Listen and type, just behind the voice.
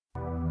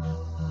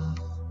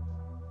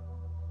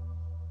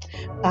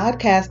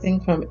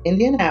podcasting from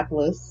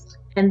Indianapolis,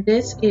 And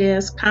this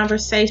is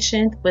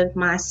Conversation with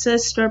My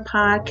Sister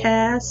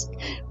podcast.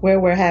 where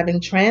we're having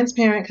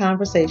transparent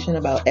conversation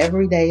about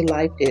everyday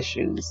life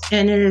issues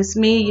And it is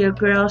me, your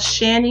girl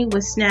Shani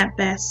with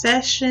Snapback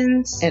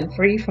Sessions. and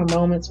free from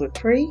moments with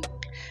free.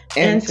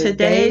 And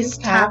today's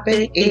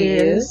topic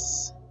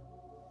is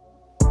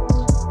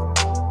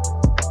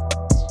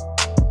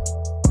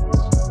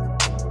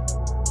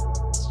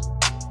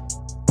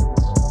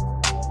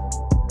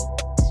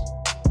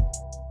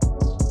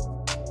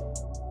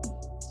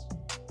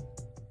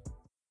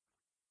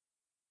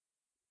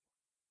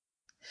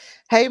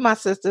Hey, my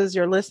sisters,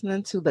 you're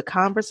listening to the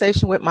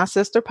Conversation with My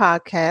Sister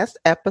podcast,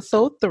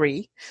 episode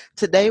 3.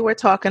 Today, we're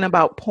talking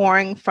about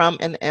pouring from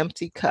an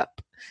empty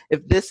cup.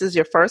 If this is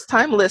your first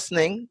time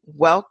listening,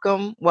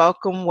 welcome,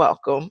 welcome,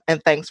 welcome,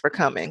 and thanks for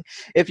coming.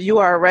 If you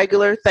are a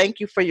regular, thank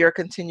you for your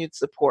continued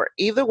support.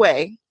 Either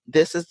way,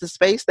 this is the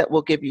space that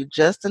will give you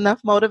just enough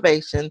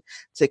motivation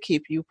to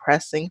keep you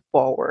pressing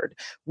forward.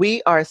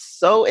 We are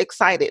so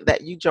excited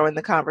that you joined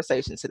the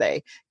conversation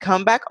today.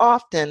 Come back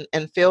often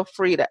and feel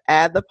free to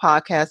add the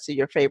podcast to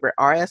your favorite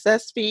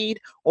RSS feed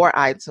or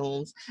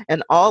iTunes,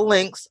 and all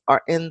links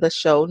are in the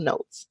show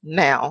notes.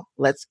 Now,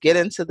 let's get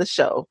into the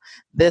show.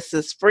 This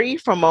is Free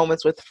from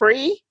Moments with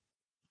Free.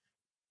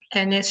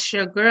 And it's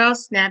your girl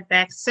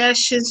Snapback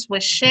Sessions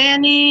with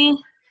Shani.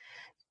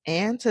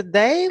 And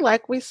today,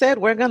 like we said,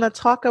 we're going to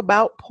talk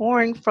about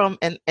pouring from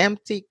an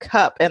empty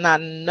cup. And I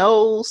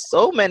know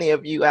so many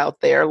of you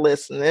out there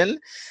listening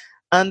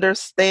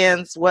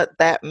understands what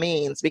that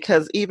means,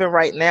 because even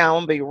right now,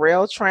 I'm going to be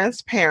real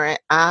transparent.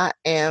 I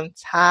am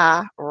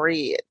tired.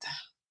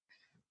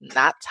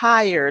 Not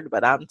tired,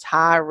 but I'm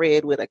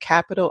tired with a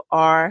capital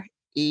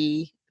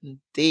R-E-D.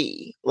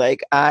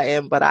 Like I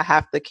am, but I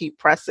have to keep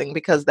pressing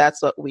because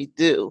that's what we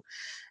do.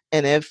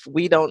 And if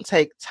we don't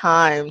take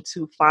time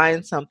to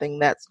find something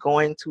that's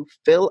going to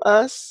fill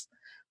us,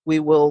 we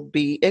will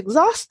be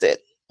exhausted.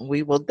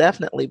 We will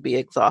definitely be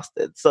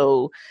exhausted.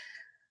 So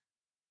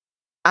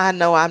I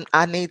know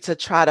I need to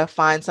try to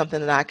find something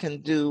that I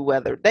can do,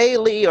 whether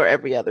daily or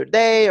every other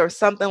day or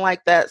something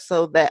like that,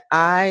 so that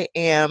I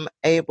am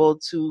able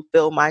to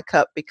fill my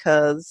cup,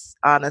 because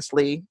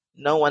honestly,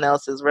 no one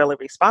else is really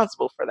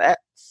responsible for that.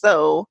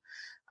 So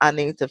I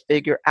need to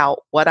figure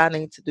out what I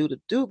need to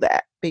do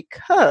that,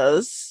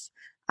 because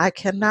I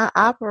cannot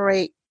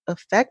operate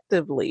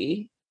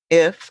effectively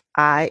if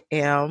I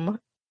am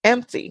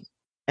empty.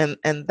 And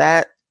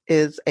that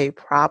is a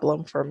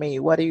problem for me.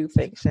 What do you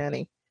think,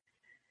 Shani?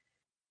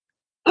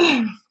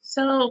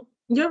 So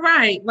you're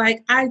right.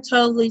 Like I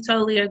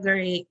totally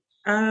agree.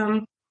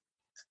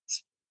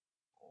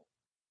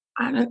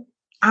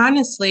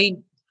 Honestly,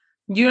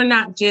 you're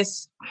not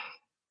just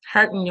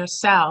hurting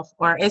yourself,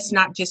 or it's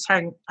not just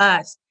hurting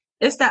us.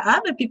 It's the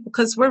other people,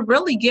 because we're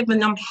really giving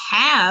them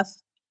half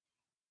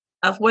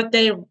of what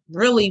they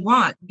really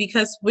want,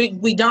 because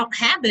we don't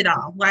have it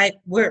all. Like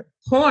we're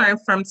pouring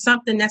from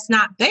something that's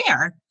not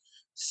there.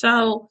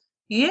 So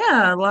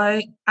yeah,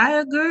 like I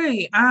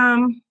agree.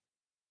 And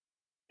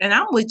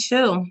I'm with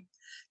you.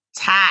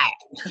 Tired.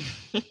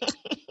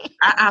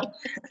 I,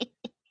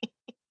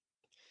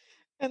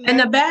 and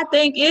the bad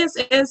thing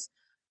is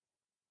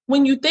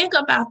when you think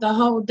about the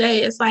whole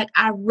day, it's like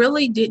I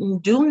really didn't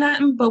do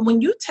nothing. But when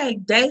you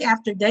take day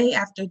after day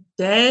after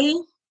day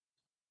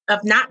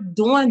of not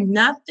doing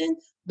nothing,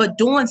 but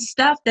doing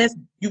stuff that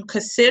you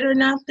consider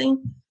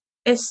nothing,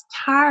 it's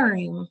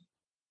tiring.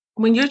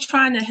 When you're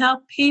trying to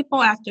help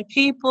people after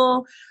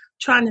people,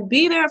 trying to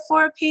be there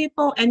for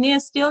people, and then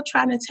still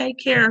trying to take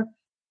care of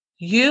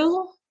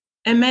you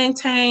and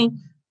maintain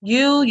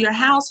you, your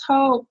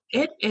household,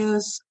 it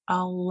is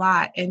a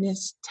lot and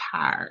it's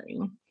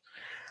tiring.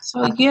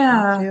 So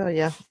yeah. I feel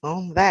you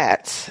on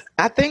that.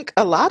 I think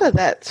a lot of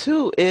that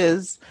too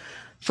is,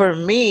 for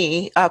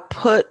me, I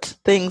put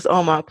things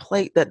on my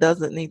plate that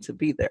doesn't need to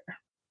be there.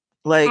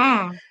 Like,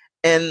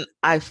 and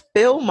I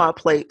fill my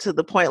plate to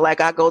the point,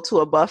 like I go to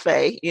a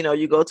buffet,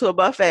 you go to a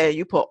buffet and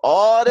you put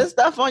all this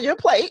stuff on your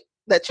plate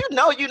that you're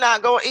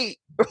not going to eat,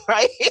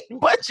 right?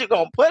 But you're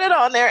going to put it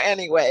on there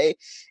anyway.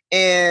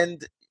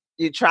 And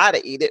you try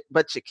to eat it,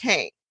 but you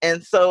can't.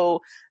 And so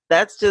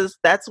that's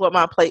what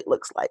my plate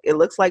looks like. It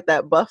looks like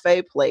that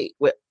buffet plate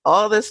with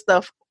all this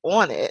stuff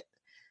on it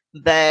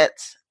that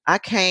I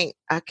can't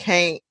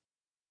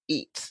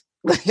eat.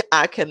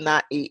 I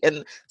cannot eat.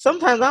 And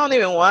sometimes I don't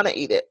even want to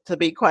eat it, to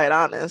be quite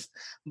honest.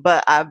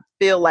 But I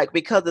feel like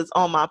because it's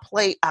on my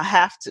plate, I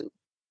have to.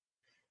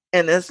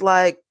 And it's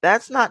like,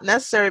 that's not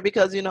necessary,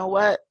 because you know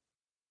what?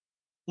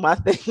 My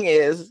thing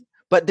is,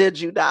 but did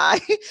you die?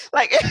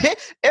 Like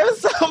if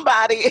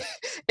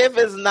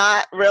it's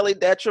not really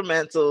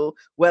detrimental,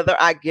 whether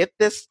I get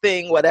this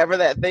thing, whatever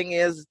that thing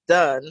is,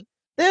 done,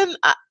 then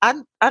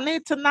I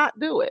need to not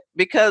do it.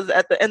 Because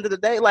at the end of the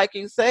day, like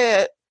you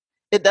said,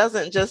 it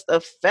doesn't just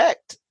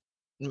affect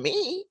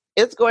me.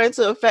 It's going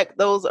to affect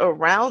those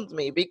around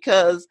me,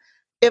 because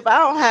if I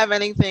don't have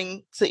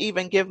anything to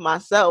even give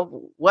myself,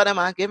 what am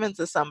I giving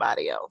to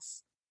somebody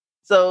else?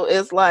 So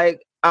it's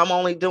like I'm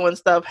only doing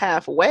stuff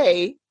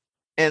halfway,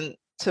 and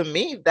to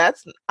me,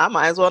 I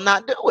might as well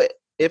not do it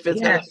if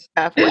it's going to be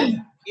halfway,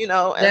 you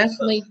know. And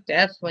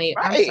definitely.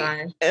 right.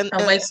 I'm sorry.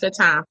 A waste of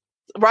time.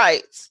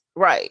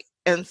 Right.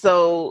 And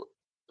so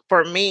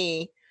for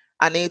me,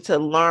 I need to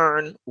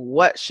learn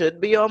what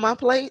should be on my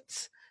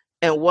plates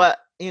and what,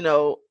 you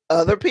know,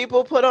 other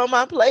people put on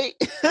my plate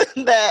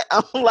that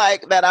I'm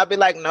like, that I'll be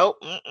like, nope,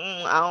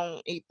 I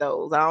don't eat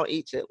those. I don't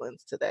eat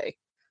chitlins today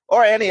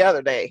or any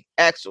other day,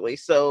 actually.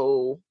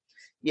 So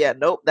yeah,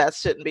 nope, that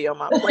shouldn't be on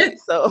my plate.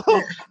 So,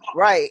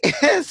 right.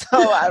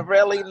 So I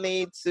really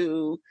need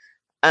to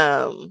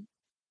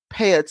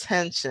pay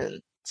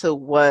attention to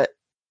what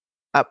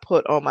I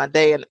put on my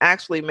day, and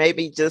actually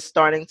maybe just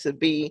starting to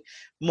be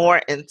more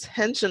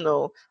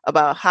intentional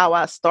about how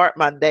I start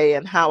my day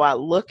and how I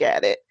look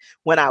at it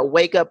when I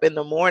wake up in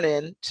the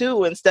morning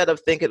too, instead of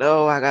thinking,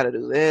 oh, I got to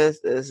do this,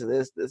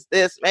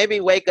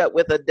 maybe wake up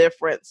with a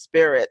different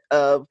spirit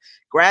of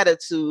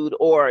gratitude,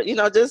 or, you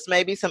know, just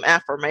maybe some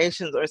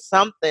affirmations or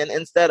something,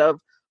 instead of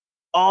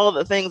all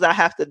the things I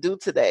have to do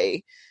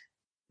today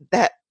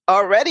that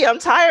already I'm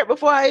tired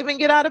before I even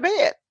get out of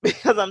bed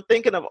because I'm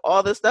thinking of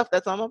all the stuff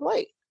that's on my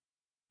plate.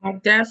 I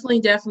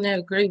definitely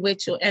agree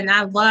with you. And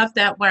I love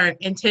that word,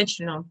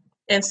 intentional.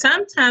 And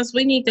sometimes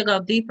we need to go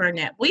deeper in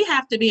that. We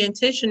have to be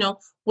intentional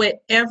with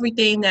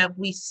everything that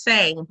we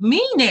say.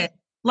 Mean it.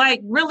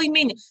 Like, really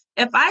mean it.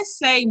 If I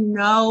say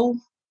no,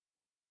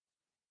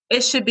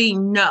 it should be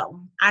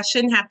no. I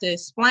shouldn't have to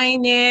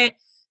explain it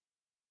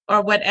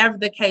or whatever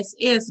the case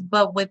is.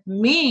 But with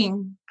me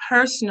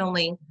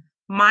personally,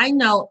 my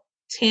no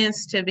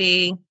tends to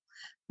be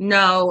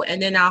no,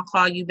 and then I'll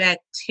call you back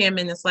 10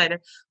 minutes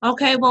later.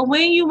 Okay, well,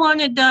 when you want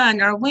it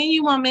done or when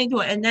you want me to do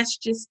it, and that's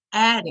just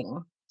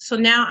adding. So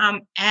now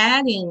I'm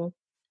adding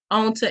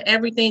onto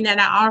everything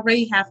that I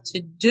already have to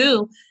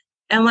do.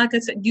 And like I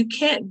said, you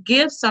can't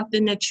give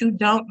something that you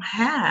don't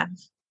have.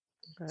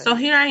 Okay. So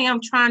here I am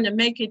trying to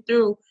make it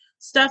through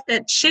stuff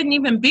that shouldn't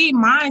even be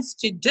mine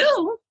to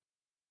do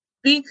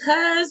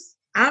because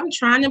I'm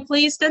trying to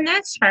please the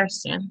next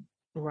person.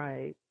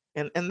 Right.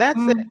 And that's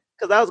it.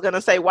 Because I was going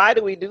to say, why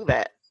do we do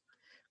that?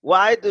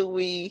 Why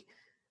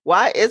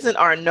isn't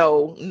our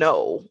no?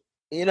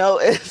 You know,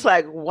 it's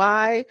like,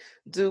 why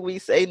do we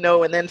say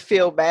no and then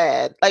feel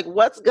bad? Like,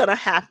 what's going to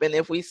happen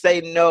if we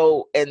say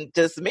no and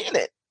just mean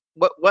it?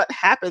 What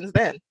happens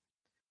then?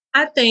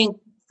 I think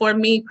for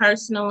me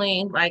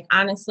personally, like,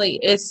 honestly,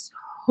 it's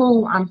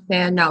who I'm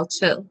saying no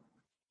to.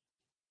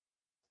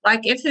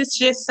 Like, if it's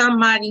just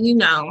somebody, you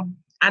know,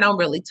 I don't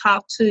really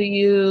talk to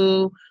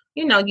you,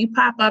 you know, you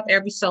pop up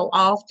every so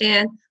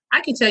often, I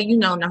can tell you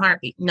no in a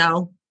heartbeat,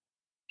 no,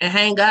 and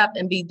hang up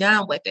and be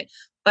done with it.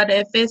 But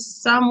if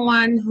it's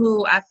someone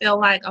who I feel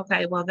like,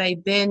 okay, well,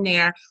 they've been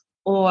there,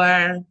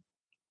 or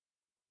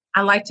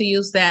I like to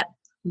use that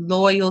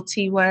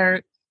loyalty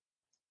word,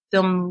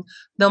 them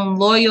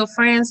loyal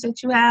friends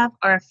that you have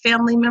or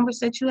family members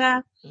that you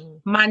have,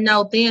 my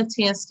no then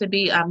tends to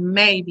be a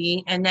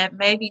maybe, and that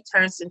maybe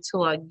turns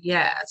into a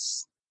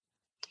yes.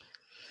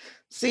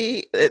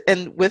 See,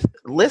 and with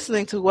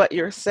listening to what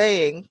you're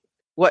saying,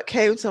 what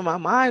came to my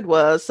mind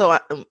was,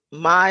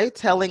 my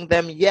telling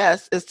them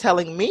yes is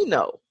telling me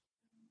no.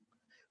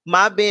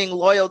 My being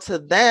loyal to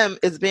them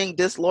is being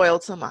disloyal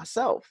to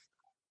myself.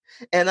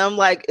 And I'm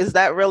like, is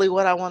that really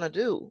what I want to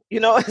do? You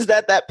know, is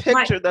that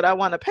picture that I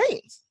want to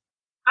paint?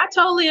 I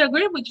totally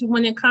agree with you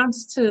when it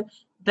comes to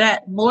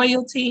that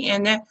loyalty,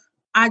 and that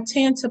I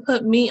tend to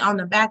put me on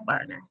the back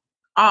burner.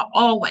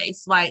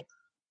 Always.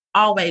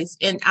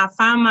 And I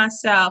find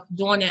myself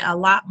doing it a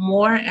lot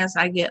more as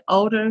I get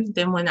older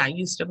than when I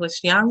used to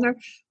was younger.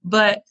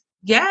 But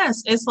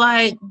yes, it's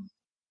like,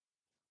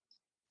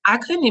 I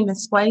couldn't even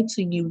explain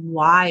to you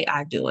why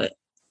I do it.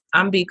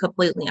 I'm being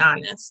completely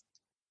honest.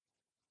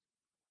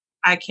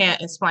 I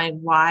can't explain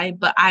why,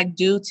 but I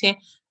do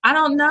I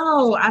don't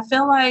know. I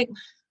feel like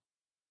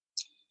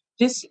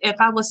just if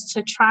I was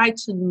to try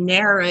to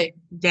narrow it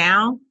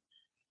down,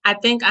 I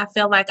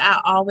feel like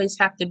I always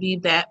have to be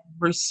that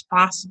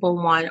responsible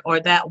one, or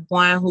that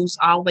one who's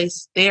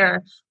always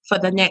there for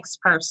the next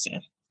person.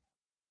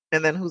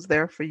 And then who's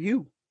there for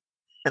you?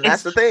 And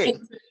that's the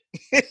thing.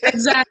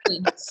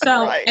 Exactly.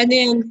 So, right. And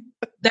then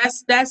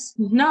that's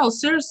no,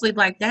 seriously,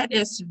 like, that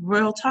is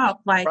real talk.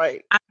 Like,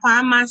 right. I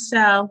find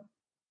myself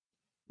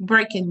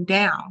breaking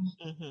down.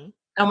 Mm-hmm.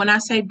 And when I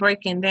say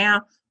breaking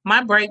down,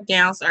 my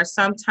breakdowns are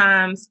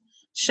sometimes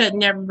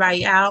shutting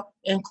everybody out,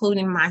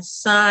 including my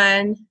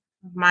son,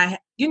 my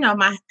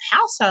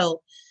household,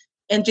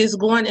 and just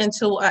going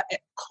into a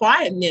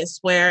quietness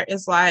where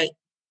it's like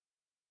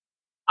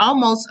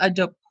almost a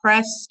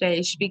depressed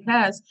stage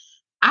because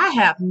I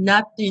have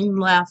nothing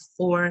left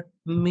for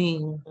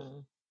me.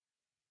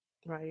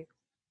 Right.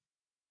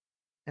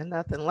 And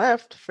nothing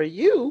left for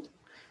you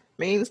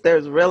means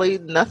there's really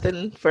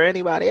nothing for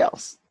anybody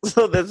else.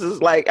 So this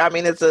is like, I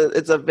mean, it's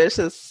a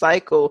vicious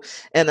cycle.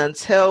 And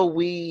until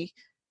we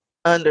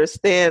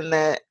understand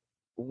that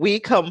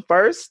we come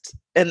first,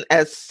 and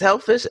as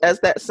selfish as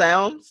that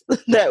sounds,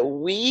 that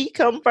we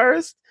come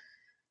first,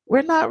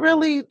 we're not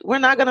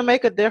going to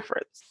make a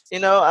difference.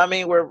 I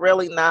mean, we're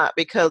really not,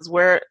 because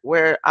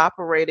we're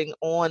operating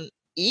on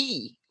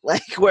E.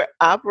 Like, we're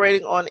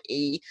operating on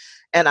E.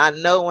 And I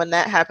know when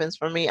that happens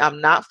for me,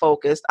 I'm not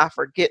focused. I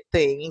forget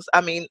things.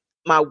 I mean,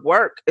 my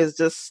work is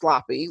just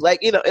sloppy. Like,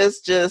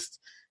 it's just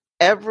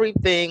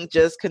everything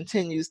just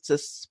continues to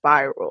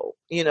spiral,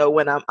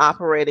 when I'm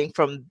operating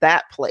from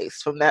that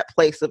place of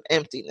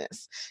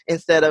emptiness,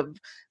 instead of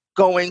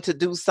going to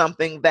do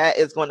something that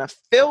is going to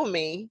fill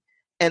me.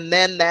 And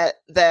then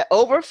that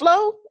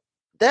overflow,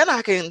 then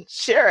I can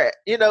share it,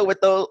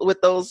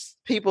 with those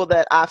people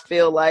that I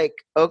feel like,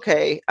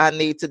 okay, I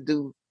need to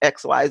do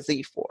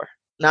XYZ for.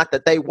 Not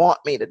that they want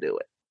me to do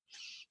it.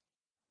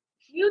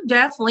 You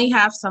definitely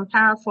have some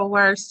powerful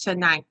words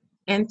tonight.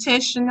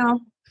 Intentional,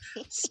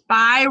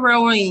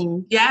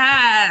 spiraling.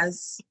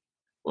 Yes.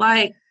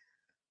 Like,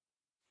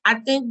 I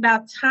think by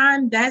the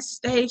time that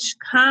stage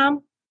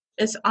come,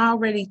 it's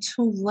already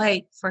too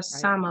late for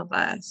some of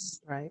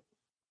us. Right.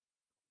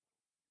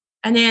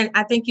 And then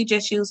I think you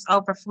just used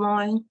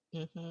overflowing.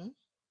 Mm-hmm.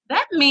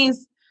 That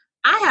means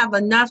I have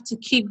enough to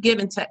keep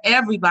giving to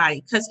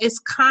everybody, because it's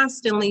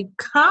constantly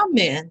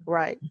coming.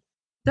 Right.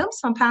 Those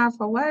some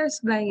powerful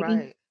words, baby.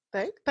 Right.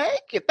 Thank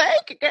you,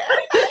 girl.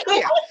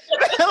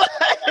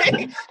 Thank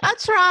you. I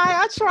try,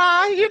 I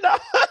try.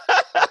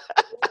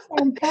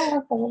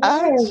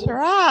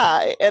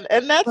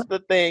 And that's the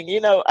thing,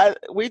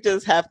 we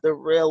just have to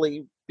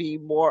really be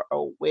more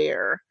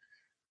aware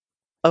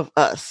of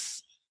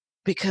us,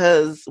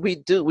 because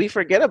we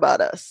forget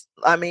about us.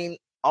 I mean,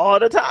 all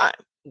the time.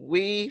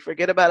 We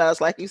forget about us.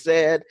 Like you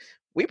said,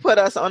 we put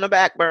us on the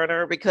back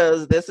burner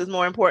because this is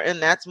more important.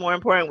 That's more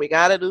important. We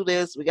got to do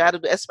this. We got to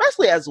do,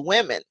 especially as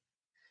women.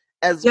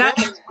 Women,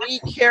 we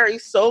carry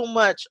so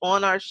much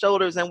on our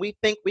shoulders, and we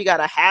think we got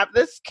to have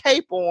this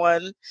cape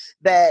on,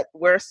 that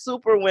we're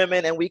super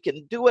women and we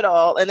can do it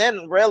all. And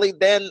then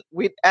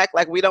we act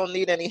like we don't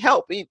need any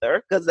help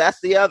either, because that's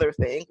the other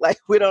thing. Like,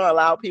 we don't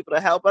allow people to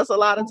help us a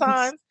lot of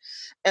times.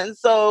 And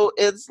so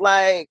it's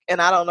like,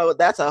 and I don't know,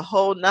 that's a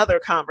whole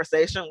nother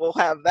conversation. We'll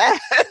have that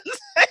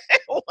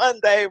one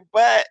day.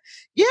 But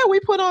yeah, we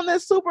put on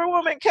this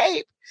superwoman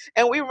cape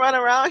and we run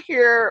around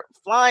here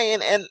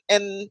flying,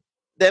 and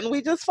then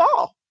we just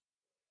fall.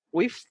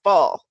 We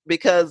fall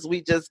because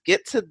we just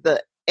get to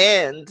the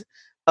end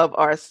of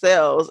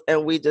ourselves,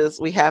 and we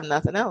have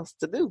nothing else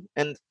to do.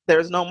 And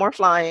there's no more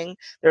flying.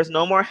 There's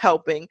no more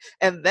helping.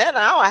 And then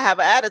now I have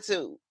an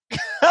attitude.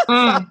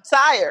 I'm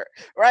tired,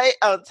 right?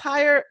 I'm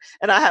tired,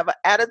 and I have an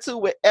attitude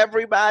with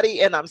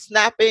everybody, and I'm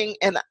snapping,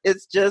 and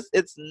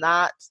it's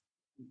not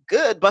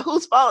good. But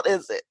whose fault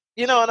is it?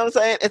 You know what I'm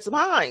saying? It's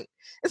mine.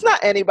 It's not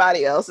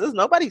anybody else's.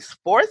 Nobody's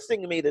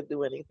forcing me to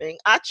do anything.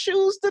 I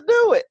choose to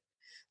do it.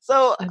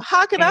 So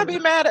how can I be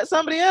mad at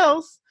somebody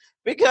else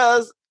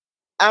because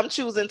I'm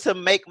choosing to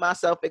make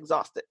myself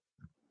exhausted?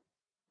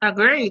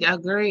 Agreed.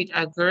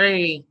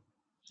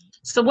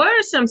 So what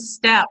are some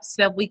steps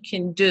that we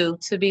can do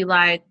to be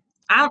like,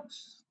 I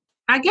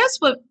guess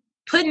with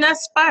putting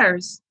us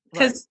first,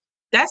 because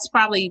that's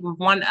probably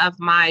one of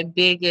my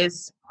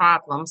biggest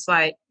problems.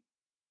 Like,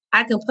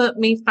 I can put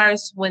me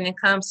first when it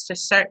comes to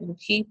certain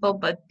people,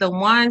 but the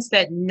ones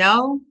that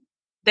know,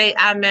 they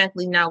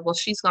automatically know, well,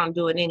 she's going to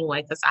do it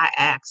anyway because I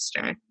asked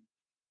her.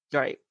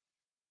 Right.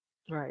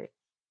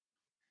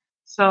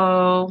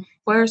 So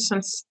what are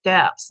some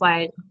steps?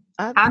 Like,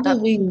 how do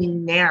we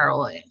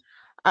narrow it?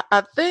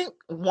 I think,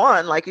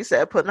 one, like you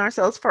said, putting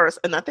ourselves first.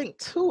 And I think,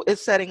 two,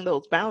 is setting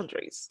those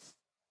boundaries.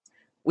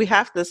 We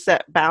have to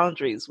set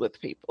boundaries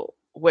with people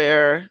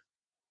where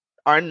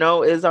our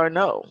no is our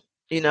no.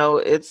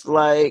 It's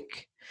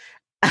like,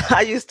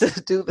 I used to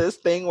do this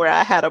thing where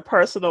I had a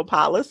personal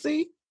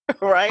policy,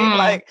 right?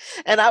 Like,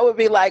 and I would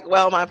be like,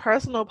 well, my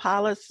personal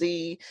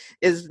policy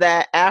is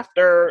that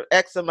after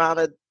X amount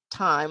of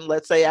time,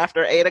 let's say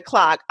after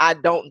 8:00, I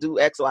don't do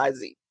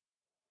XYZ,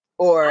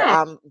 or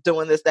I'm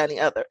doing this, that, and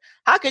the other.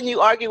 How can you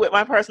argue with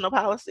my personal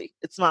policy?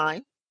 It's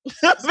mine.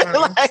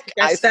 Like,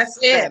 that's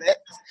it.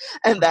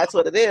 And that's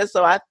what it is.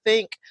 So I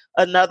think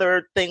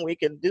another thing we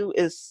can do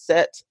is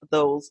set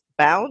those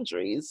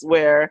boundaries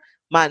where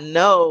my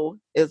no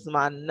is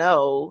my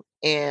no,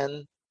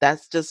 and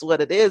that's just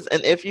what it is.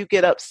 And if you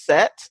get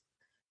upset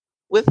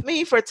with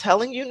me for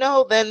telling you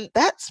no, then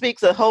that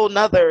speaks a whole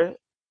nother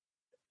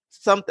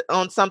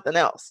something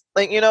else.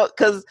 Like,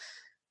 because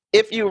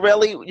if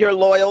you're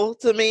loyal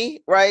to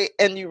me, right,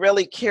 and you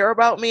really care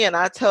about me, and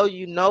I tell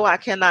you no, I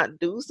cannot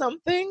do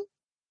something,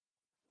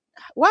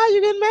 why are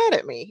you getting mad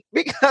at me?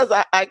 Because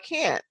I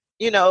can't,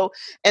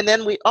 and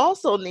then we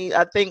also need,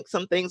 I think,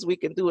 some things we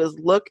can do is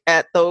look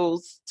at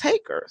those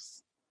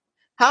takers.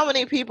 How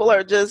many people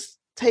are just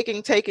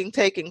taking,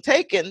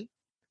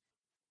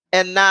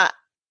 and not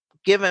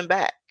giving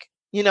back?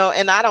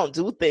 And I don't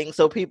do things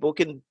so people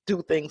can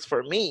do things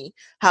for me.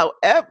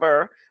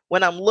 However,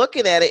 when I'm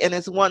looking at it and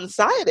it's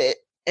one-sided,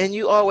 and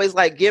you always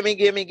like,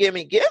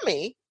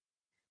 gimme,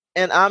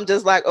 and I'm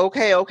just like,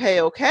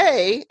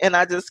 okay, and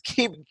I just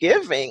keep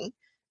giving,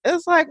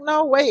 it's like,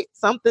 no, wait,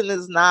 something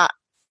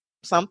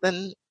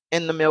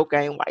in the milk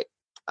ain't white.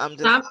 I'm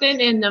just something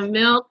in the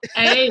milk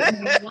ain't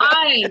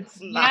right.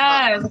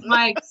 Yes,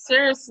 like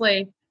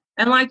seriously.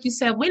 And like you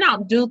said, we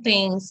don't do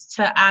things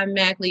to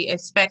automatically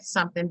expect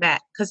something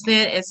back, because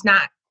then it's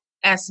not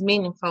as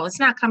meaningful. It's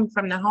not coming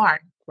from the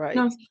heart. Right.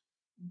 You know?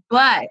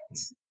 But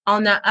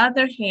on the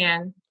other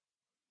hand,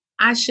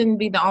 I shouldn't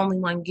be the only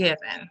one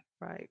giving.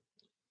 Right.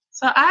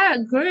 So I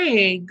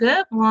agree.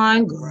 Good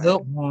one.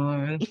 Good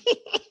one.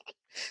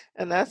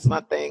 And that's my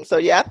thing. So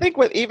yeah, I think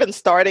with even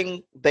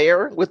starting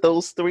there with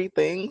those 3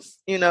 things,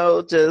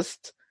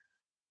 just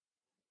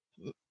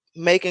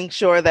making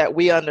sure that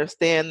we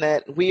understand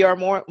that we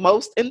are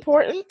most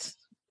important.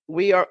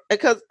 We are,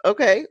 because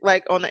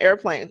like on the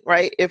airplane,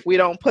 right? If we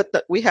don't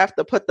we have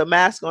to put the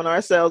mask on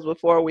ourselves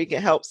before we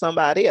can help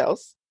somebody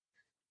else.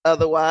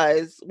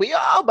 Otherwise, we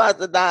all about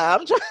to die.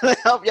 I'm trying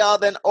to help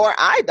y'all or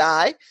I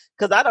die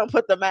because I don't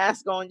put the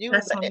mask on you.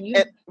 That's on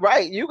you.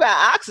 Right. You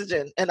got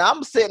oxygen and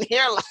I'm sitting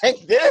here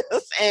like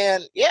this.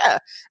 And yeah.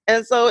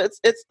 And so it's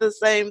the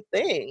same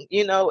thing.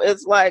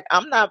 It's like,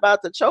 I'm not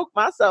about to choke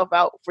myself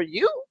out for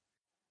you,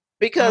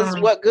 because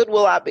what good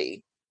will I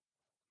be?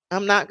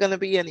 I'm not going to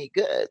be any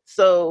good.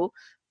 So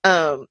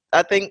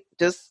I think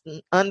just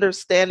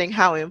understanding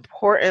how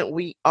important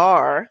we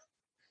are,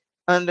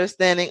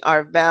 understanding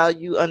our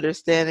value,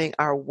 understanding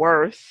our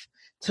worth,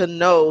 to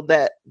know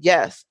that,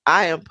 yes,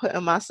 I am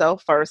putting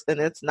myself first, and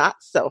it's not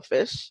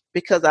selfish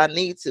because I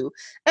need to.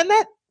 And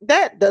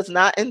that does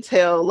not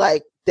entail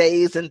like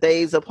days and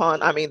days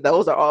upon. I mean,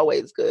 those are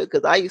always good,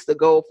 because I used to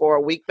go for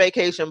a week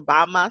vacation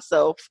by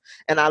myself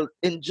and I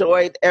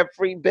enjoyed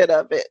every bit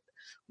of it.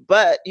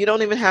 But you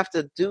don't even have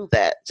to do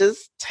that.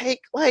 Just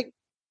take like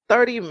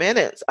 30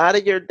 minutes out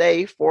of your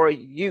day for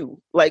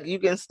you. Like, you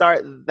can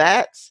start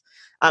that.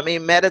 I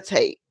mean,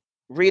 meditate,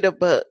 read a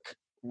book,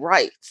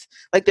 write.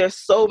 Like, there's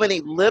so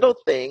many little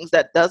things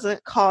that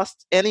doesn't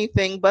cost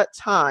anything but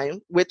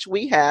time, which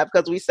we have,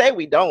 because we say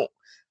we don't,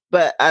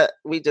 but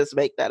we just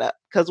make that up,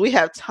 because we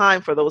have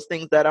time for those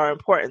things that are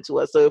important to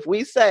us. So if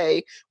we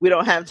say we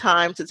don't have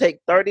time to take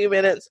 30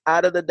 minutes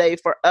out of the day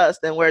for us,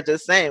 then we're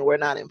just saying we're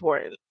not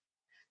important.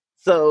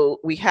 So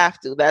we have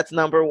to. That's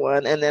number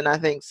 1. And then I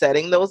think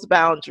setting those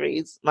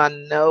boundaries. My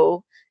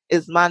no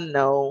is my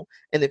no.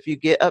 And if you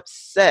get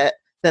upset,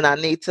 then I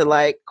need to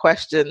like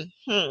question,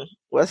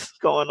 what's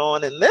going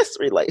on in this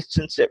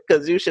relationship?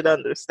 Because you should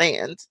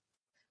understand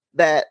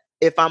that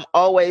if I'm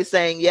always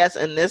saying yes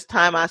and this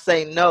time I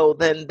say no,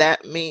 then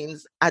that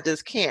means I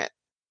just can't.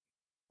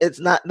 It's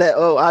not that,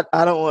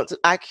 I don't want to.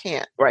 I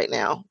can't right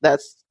now.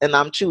 And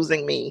I'm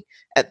choosing me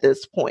at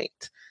this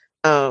point.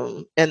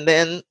 And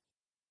then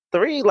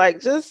 3,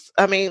 like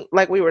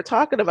we were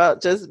talking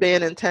about, just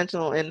being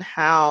intentional in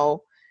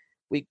how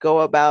we go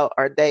about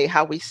our day,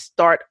 how we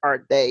start our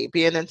day,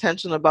 being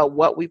intentional about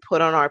what we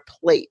put on our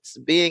plates,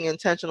 being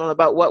intentional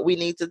about what we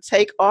need to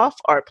take off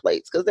our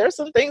plates. Because there's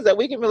some things that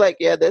we can be like,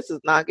 yeah, this is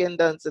not getting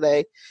done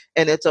today,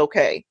 and it's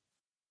okay.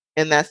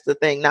 And that's the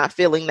thing, not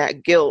feeling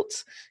that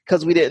guilt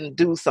because we didn't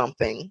do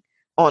something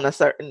on a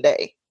certain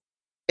day.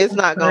 It's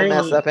not going to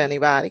mess up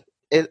anybody.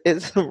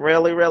 It's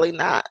really, really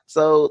not.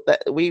 So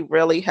that we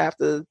really have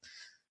to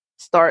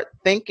start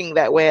thinking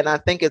that way. And I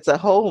think it's a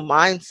whole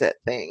mindset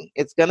thing.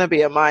 It's going to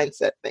be a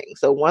mindset thing.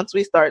 So once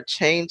we start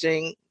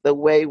changing the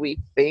way we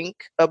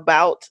think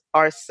about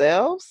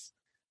ourselves,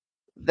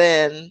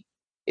 then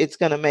it's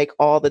going to make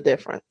all the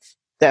difference.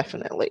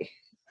 Definitely.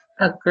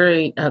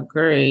 Agreed.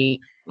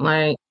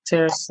 Like,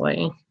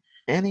 seriously.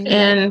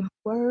 Any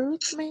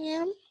words,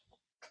 ma'am?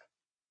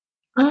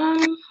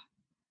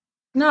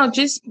 No,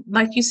 just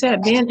like you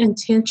said, being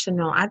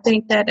intentional. I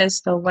think that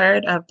is the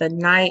word of the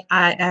night.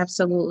 I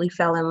absolutely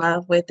fell in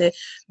love with it,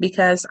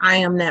 because I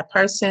am that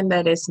person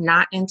that is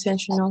not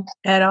intentional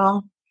at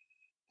all.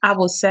 I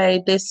will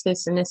say this,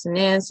 and this, and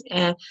this.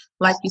 And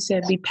like you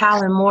said, be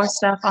piling more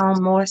stuff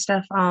on,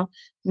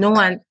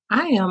 knowing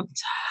I am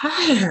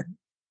tired.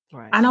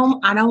 Right. I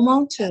don't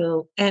want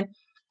to. And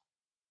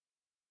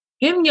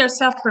giving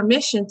yourself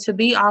permission to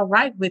be all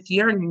right with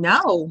your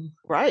no.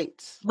 Right.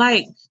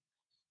 Like,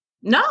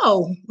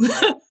 no.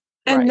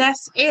 And right.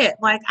 That's it.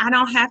 Like, I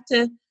don't have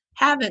to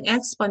have an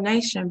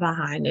explanation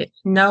behind it.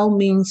 No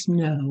means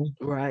no.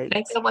 Right.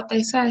 Ain't that what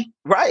they say?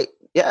 Right.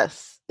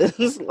 Yes.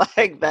 It's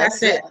like,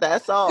 that's it.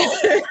 That's all.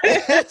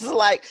 It's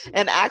like,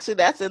 and actually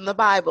that's in the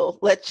Bible.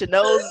 Let your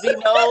no's be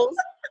no's.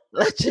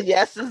 Let your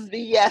yeses be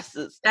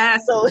yeses.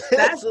 That's like,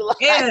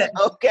 it.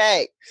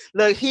 Okay.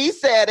 Look, he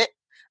said it.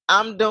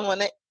 I'm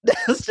doing it.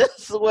 That's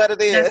just what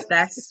it is.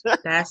 That's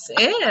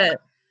it.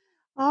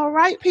 All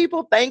right,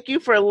 people. Thank you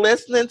for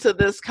listening to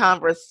this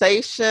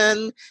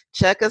conversation.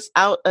 Check us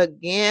out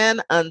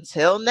again.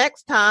 Until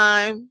next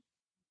time.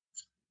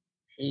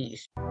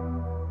 Peace.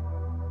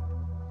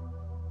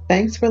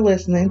 Thanks for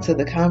listening to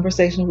the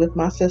Conversation with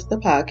My Sister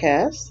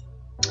podcast.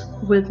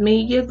 With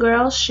me, your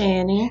girl,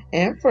 Shannon.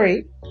 And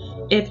Free.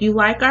 If you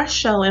like our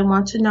show and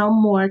want to know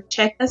more,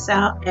 check us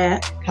out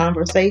at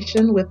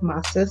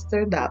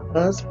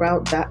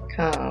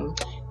conversationwithmysister.buzzsprout.com.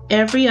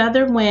 every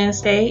other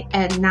Wednesday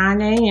at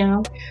 9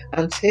 a.m.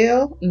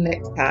 Until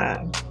next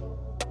time.